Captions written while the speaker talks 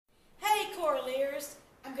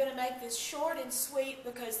to make this short and sweet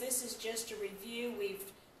because this is just a review. We've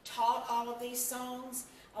taught all of these songs.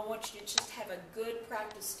 I want you to just have a good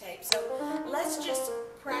practice tape. So let's just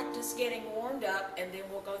practice getting warmed up, and then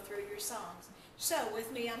we'll go through your songs. So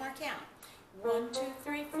with me on our count. 1, 2,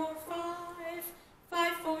 3, 4, 5.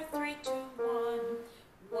 5, 4, 3, 2, 1.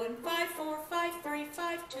 1, 5, 4, 5, 3,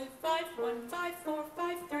 5, 2, 5. 1, 5, 4,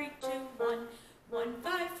 5, 3, 2, 1. 1,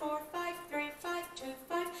 5, 4, 5, 3, 5, 2,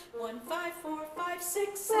 5. 1, 5, 4, 5,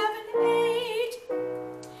 6, 7, 8.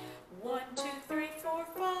 1, 2, 3, 4,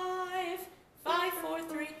 5. 5, 4,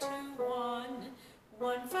 3, 2, 1.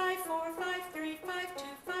 1, 5, 4, 5, 3, 5, 2,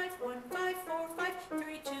 5. 1, 5, 4, 5,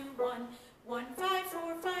 3, 2, 1. 1, 5,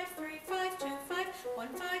 4, 5, 3, 5, 2, 5. 1,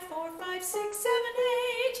 5, 4, 5, 6, 7,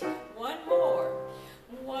 8. One more.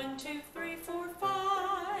 1, 2, 3, 4,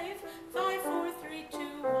 5. 5, 4, 3, 2,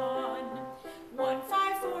 1. 1,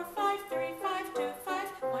 5, 4, 5, 3, 5, 2, 5.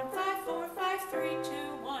 1, 5, 4, 5, 3, 2,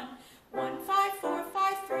 1. 1, 5, 4,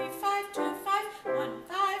 5, 3, 5, 2, 5. 1,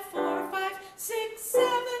 5, 4, 5, 6, 7,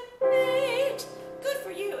 8. Good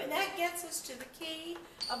for you. And that gets us to the key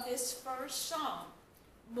of this first song,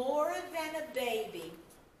 More Than a Baby.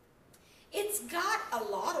 It's got a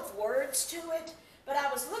lot of words to it, but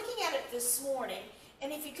I was looking at it this morning,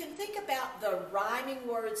 and if you can think about the rhyming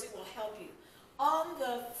words, it will help you. On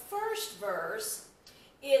the first verse,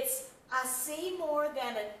 it's, I see more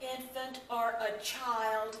than an infant or a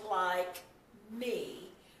child like me.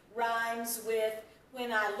 Rhymes with,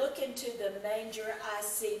 when I look into the manger, I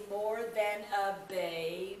see more than a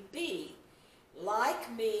baby. Like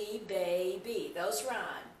me, baby. Those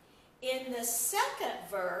rhyme. In the second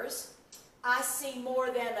verse, I see more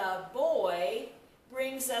than a boy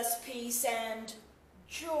brings us peace and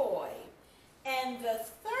joy. And the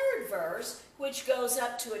third verse, which goes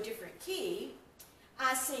up to a different key,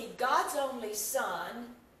 I see God's only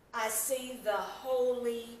Son, I see the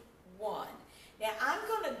Holy One. Now I'm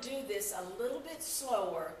going to do this a little bit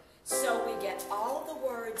slower so we get all of the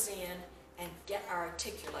words in and get our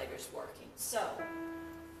articulators working. So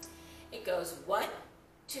it goes 1,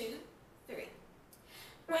 2, 3.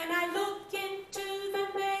 When I look into the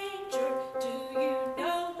manger, do you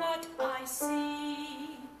know what I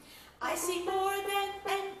see? I see more than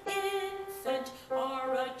an infant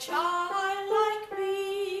or a child like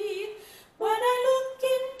me. When I look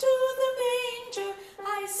into the manger,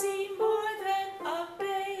 I see more than a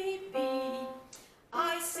baby.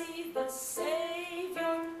 I see the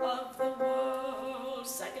Savior of the world.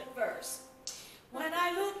 Second verse. When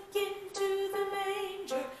I look into the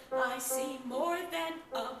manger, I see more than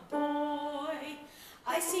a boy.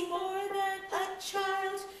 I see more than a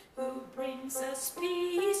child who brings us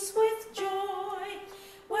peace with joy.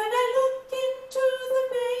 When I look into the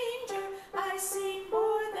manger, I see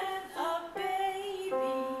more than a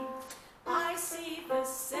baby. I see the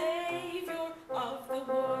Savior of the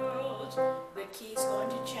world. The key's going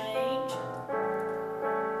to change.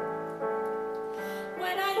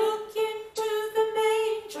 When I look into the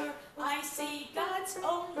manger, I see God's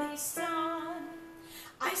only Son.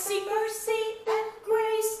 I see mercy and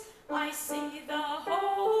grace. I see the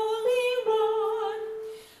Holy One.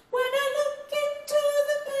 When I look into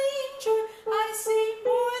the manger, I see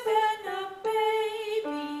more than a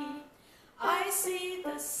baby. I see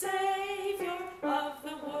the Savior of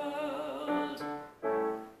the world.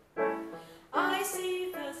 I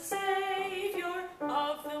see the Savior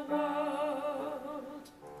of the world.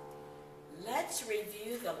 Let's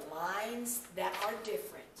review the lines that are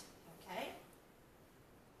different, okay?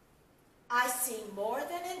 I see more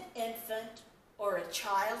than an infant or a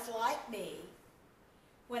child like me.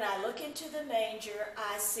 When I look into the manger,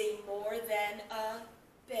 I see more than a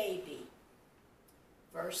baby.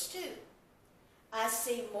 Verse 2. I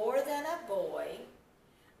see more than a boy.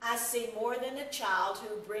 I see more than a child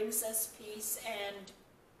who brings us peace and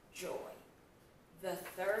joy. The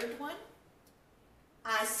third one.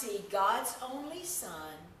 I see God's only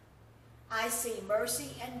Son. I see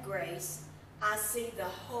mercy and grace. I see the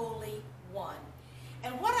Holy One.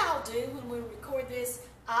 And what I'll do when we record this,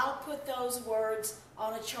 I'll put those words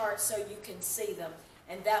on a chart so you can see them,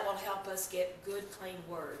 and that will help us get good, clean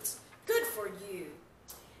words. Good for you.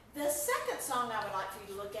 The second song I would like for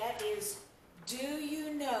you to look at is Do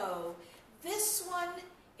You Know? This one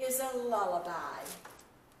is a lullaby.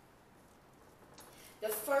 The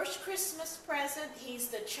first Christmas present, he's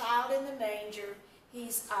the child in the manger.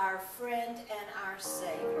 He's our friend and our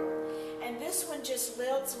Savior. And this one just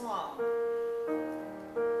lilts along.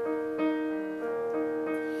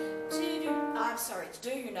 I'm sorry, it's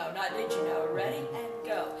Do You Know, not Did You Know. Ready? And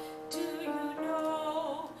go. Do you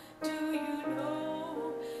know, do you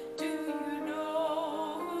know, do you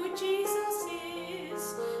know who Jesus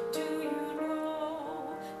is?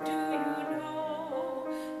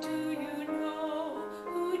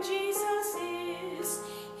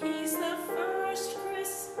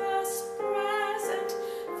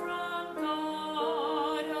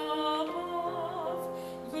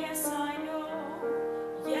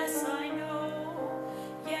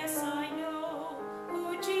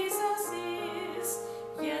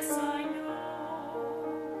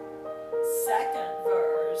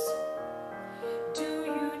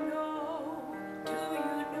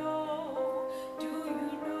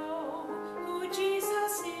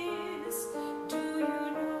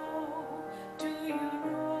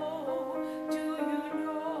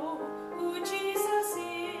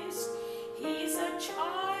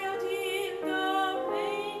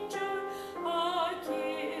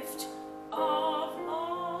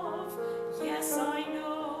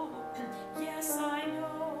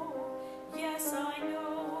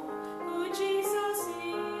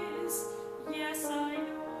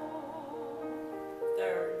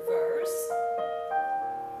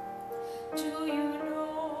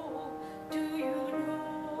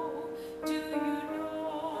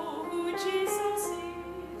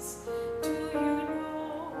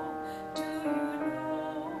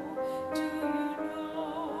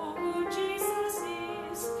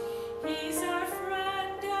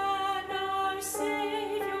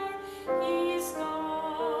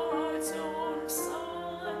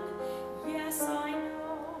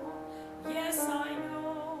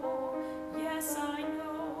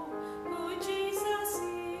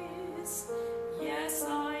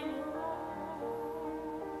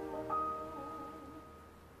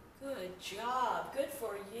 job. Good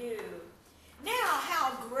for you. Now,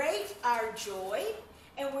 how great our joy.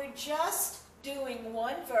 And we're just doing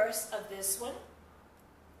one verse of this one.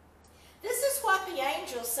 This is what the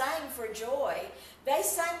angels sang for joy. They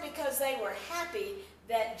sang because they were happy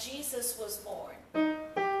that Jesus was born. Praise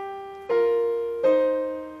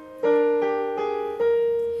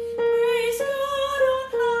God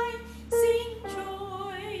on high, sing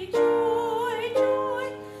joy, joy,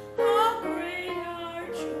 joy, how great our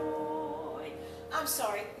joy. I'm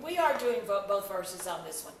sorry, we are doing both verses on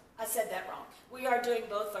this one. I said that wrong. We are doing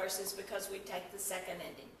both verses because we take the second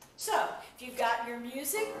ending. So, if you've got your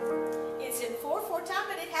music, it's in 4/4 time,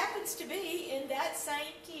 but it happens to be in that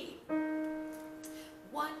same key.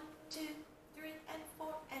 1, 2, 3, and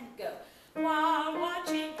 4, and go. While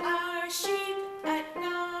watching our sheep at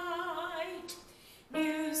night,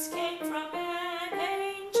 news came from an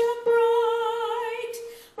angel bright.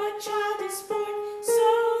 A child is born,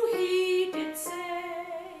 so he did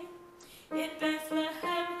say, in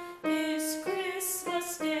Bethlehem this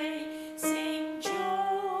Christmas day. Sing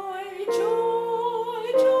joy,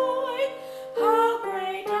 joy, joy, how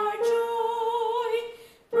great our joy.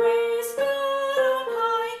 Praise God on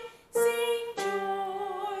high, sing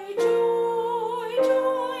joy, joy,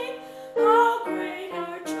 joy, how great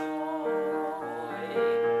our joy.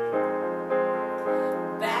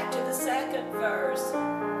 Back to the second verse.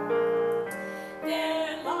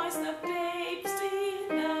 There lies the babe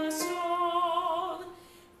in a stall,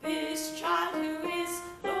 this child who is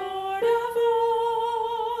Lord of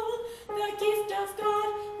all. The gift of God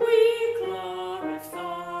we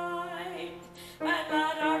glorify, and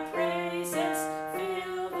let our praises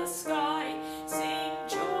fill the sky. Sing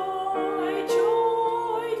joy,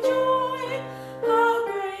 joy, joy, how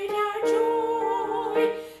great our joy.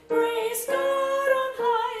 Praise God on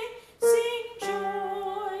high, sing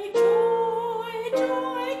joy, joy,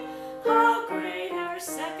 joy, how great our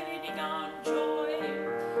second ending on joy.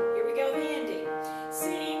 Here we go, the ending.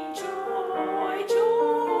 Sing joy,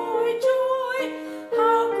 joy, joy,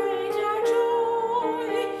 how great our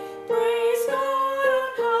joy. Praise God on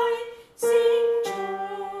high, sing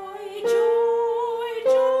joy, joy,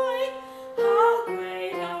 joy, how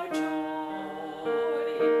great our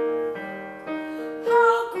joy.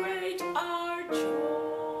 How great our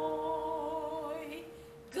joy.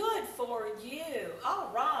 Good for you. All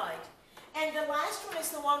right. And the last one is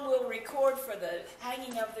the one we'll record for the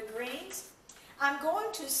hanging of the greens. I'm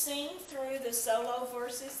going to sing through the solo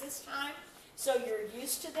verses this time, so you're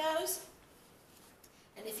used to those.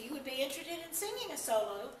 And if you would be interested in singing a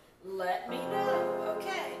solo, let me know.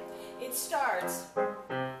 Okay. It starts.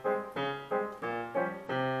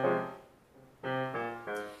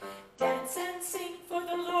 Dance and sing, for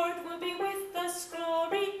the Lord will be with us.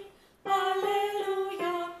 Glory,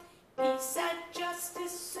 hallelujah. Peace and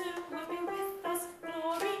justice soon will be with us.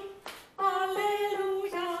 Glory,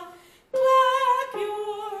 hallelujah. Clap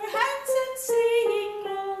your hands and sing.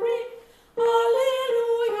 Glory,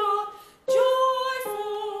 hallelujah.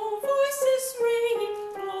 Joyful voices ringing.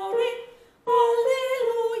 Glory,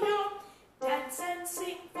 hallelujah. Dance and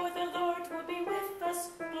sing.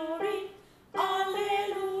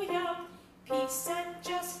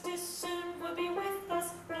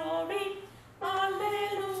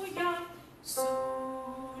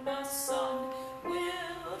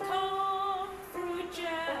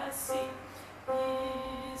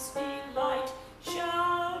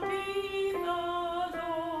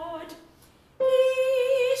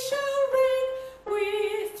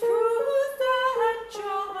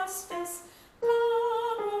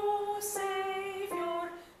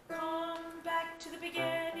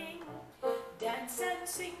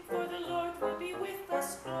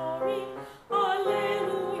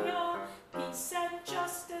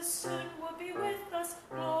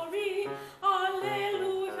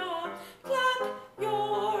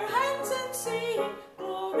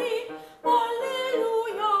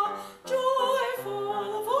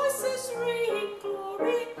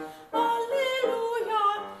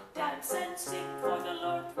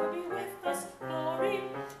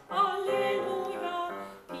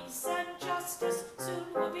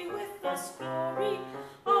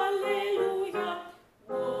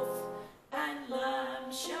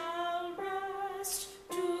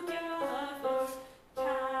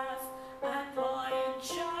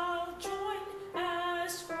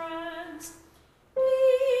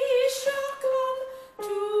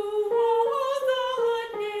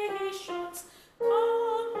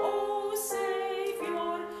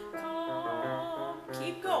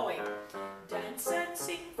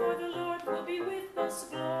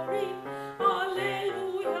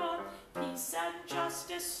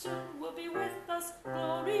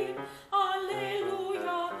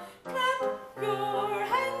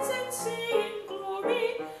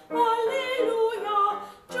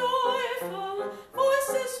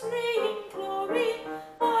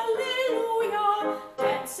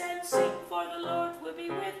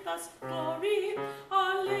 us. Glory,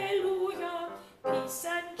 hallelujah. Peace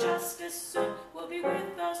and justice soon will be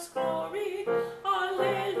with us. Glory,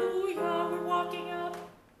 hallelujah. We're walking up.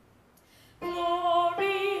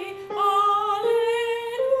 Glory, hallelujah.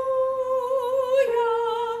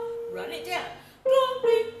 Run it down.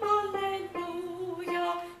 Glory,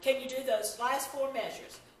 hallelujah. Can you do those last four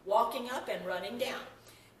measures? Walking up and running down.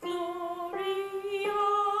 Glory,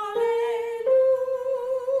 hallelujah.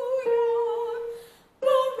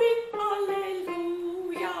 Glory,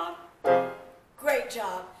 hallelujah. Great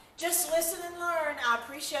job. Just listen and learn. I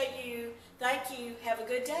appreciate you. Thank you. Have a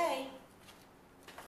good day.